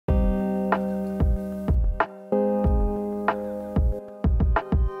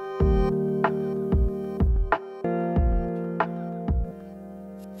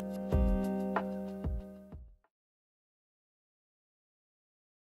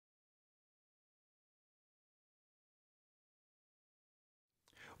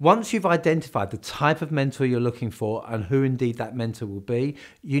Once you've identified the type of mentor you're looking for and who indeed that mentor will be,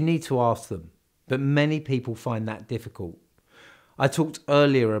 you need to ask them. But many people find that difficult. I talked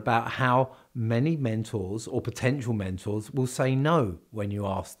earlier about how many mentors or potential mentors will say no when you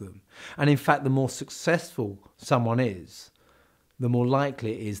ask them. And in fact, the more successful someone is, the more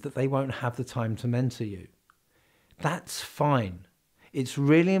likely it is that they won't have the time to mentor you. That's fine. It's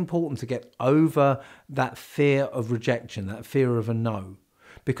really important to get over that fear of rejection, that fear of a no.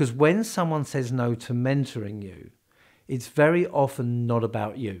 Because when someone says no to mentoring you, it's very often not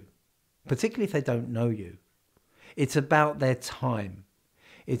about you, particularly if they don't know you. It's about their time.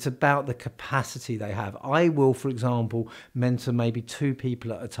 It's about the capacity they have. I will, for example, mentor maybe 2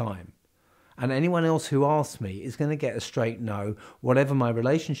 people at a time. And anyone else who asks me is going to get a straight no, whatever my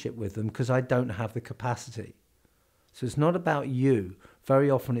relationship with them, because I don't have the capacity. So it's not about you. Very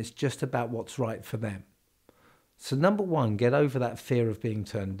often it's just about what's right for them. So number 1, get over that fear of being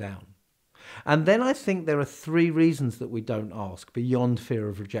turned down. And then I think there are 3 reasons that we don't ask beyond fear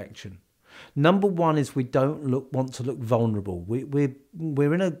of rejection. Number 1 is we don't want to look vulnerable.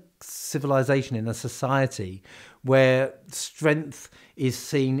 We're in a civilization, in a society where strength is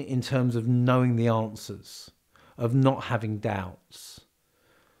seen in terms of knowing the answers, of not having doubts.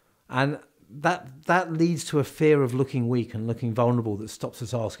 And that leads to a fear of looking weak and looking vulnerable that stops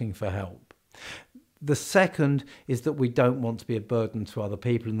us asking for help. The second is that we don't want to be a burden to other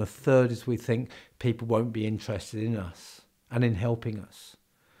people. And the third is we think people won't be interested in us and in helping us.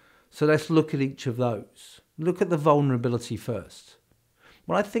 So let's look at each of those. Look at the vulnerability first.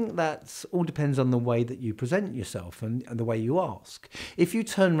 Well, I think that all depends on the way that you present yourself and the way you ask. If you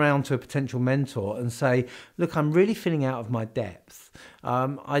turn around to a potential mentor and say, look, I'm really feeling out of my depth.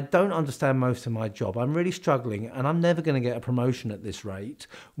 I don't understand most of my job. I'm really struggling and I'm never going to get a promotion at this rate.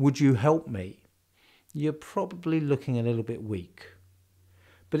 Would you help me? You're probably looking a little bit weak.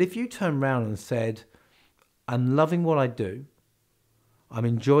 But if you turn around and said, I'm loving what I do. I'm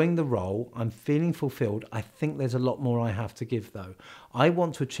enjoying the role. I'm feeling fulfilled. I think there's a lot more I have to give, though. I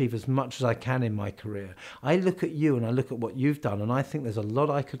want to achieve as much as I can in my career. I look at you and I look at what you've done, and I think there's a lot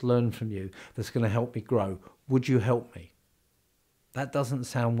I could learn from you that's going to help me grow. Would you help me? That doesn't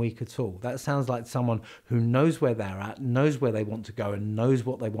sound weak at all. That sounds like someone who knows where they're at, knows where they want to go, and knows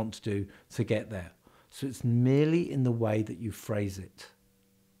what they want to do to get there. So it's merely in the way that you phrase it.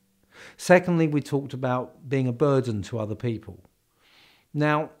 Secondly, we talked about being a burden to other people.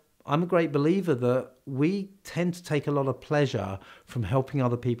 Now, I'm a great believer that we tend to take a lot of pleasure from helping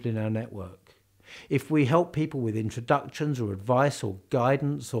other people in our network. If we help people with introductions or advice or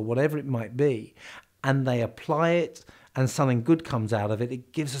guidance or whatever it might be, and they apply it and something good comes out of it,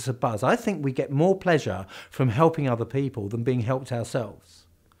 it gives us a buzz. I think we get more pleasure from helping other people than being helped ourselves.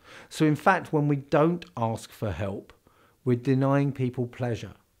 So in fact, when we don't ask for help, we're denying people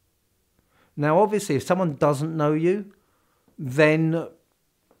pleasure. Now, obviously, if someone doesn't know you, then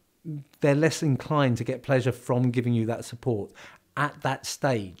they're less inclined to get pleasure from giving you that support at that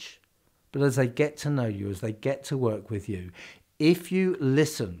stage. But as they get to know you, as they get to work with you, if you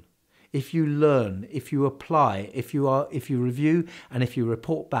listen, if you learn, if you apply, if you review and if you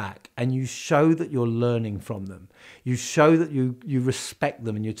report back and you show that you're learning from them, you show that you respect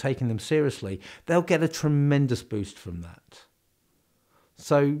them and you're taking them seriously, they'll get a tremendous boost from that.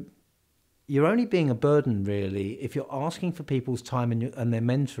 So you're only being a burden, really, if you're asking for people's time and their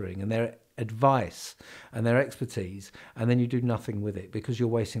mentoring and their advice and their expertise, and then you do nothing with it because you're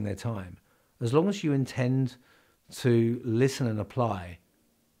wasting their time. As long as you intend to listen and apply,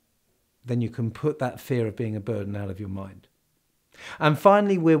 then you can put that fear of being a burden out of your mind. And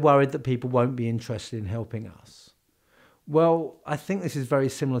finally, we're worried that people won't be interested in helping us. Well, I think this is very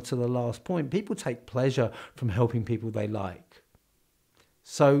similar to the last point. People take pleasure from helping people they like.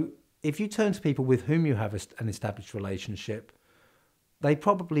 So if you turn to people with whom you have an established relationship, they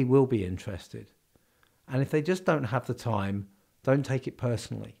probably will be interested. And if they just don't have the time, don't take it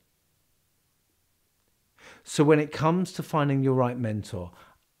personally. So when it comes to finding your right mentor,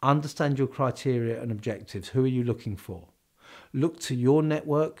 understand your criteria and objectives. Who are you looking for? Look to your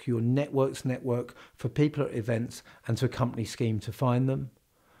network, your network's network, for people at events and to a company scheme to find them.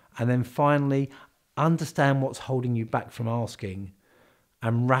 And then finally, understand what's holding you back from asking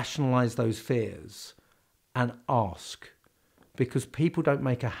and rationalize those fears and ask. Because people don't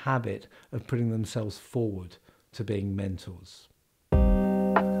make a habit of putting themselves forward to being mentors.